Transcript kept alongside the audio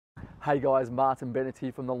Hey guys, Martin Bennett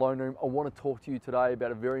here from the Loan Room. I want to talk to you today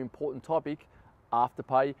about a very important topic,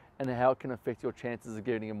 Afterpay, and how it can affect your chances of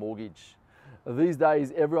getting a mortgage. These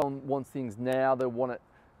days, everyone wants things now. They want it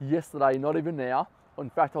yesterday, not even now. In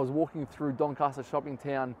fact, I was walking through Doncaster shopping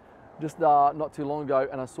town just not too long ago,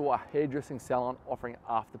 and I saw a hairdressing salon offering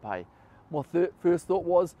Afterpay. My first thought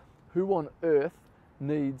was, who on earth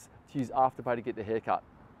needs to use Afterpay to get their haircut?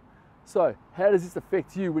 So, how does this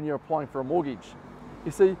affect you when you're applying for a mortgage? You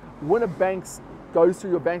see, when a bank goes through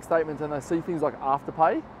your bank statements and they see things like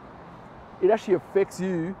Afterpay, it actually affects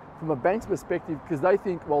you from a bank's perspective because they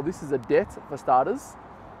think, well, this is a debt for starters.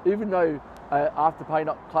 Even though Afterpay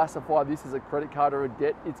not classify this as a credit card or a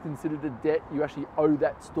debt, it's considered a debt. You actually owe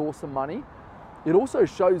that store some money. It also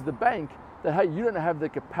shows the bank that, hey, you don't have the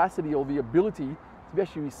capacity or the ability to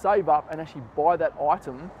actually save up and actually buy that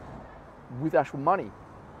item with actual money.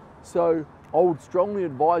 So I would strongly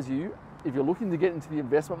advise you, if you're looking to get into the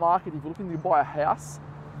investment market, if you're looking to buy a house,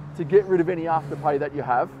 to get rid of any Afterpay that you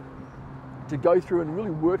have, to go through and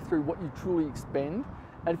really work through what you truly expend.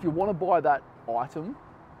 And if you want to buy that item,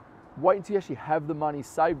 wait until you actually have the money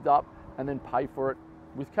saved up and then pay for it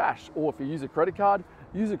with cash. Or if you use a credit card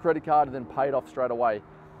and then pay it off straight away.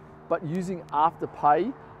 But using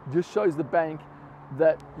Afterpay just shows the bank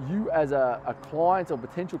that you as a client or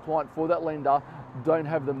potential client for that lender don't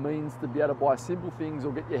have the means to be able to buy simple things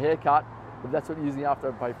or get your hair cut, if that's what you're using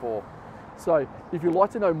Afterpay for. So if you'd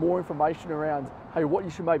like to know more information around, hey, what you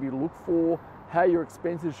should maybe look for, how your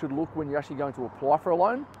expenses should look when you're actually going to apply for a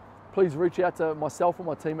loan, please reach out to myself or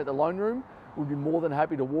my team at the Loan Room. We'll be more than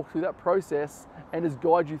happy to walk through that process and just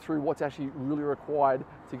guide you through what's actually really required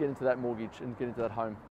to get into that mortgage and get into that home.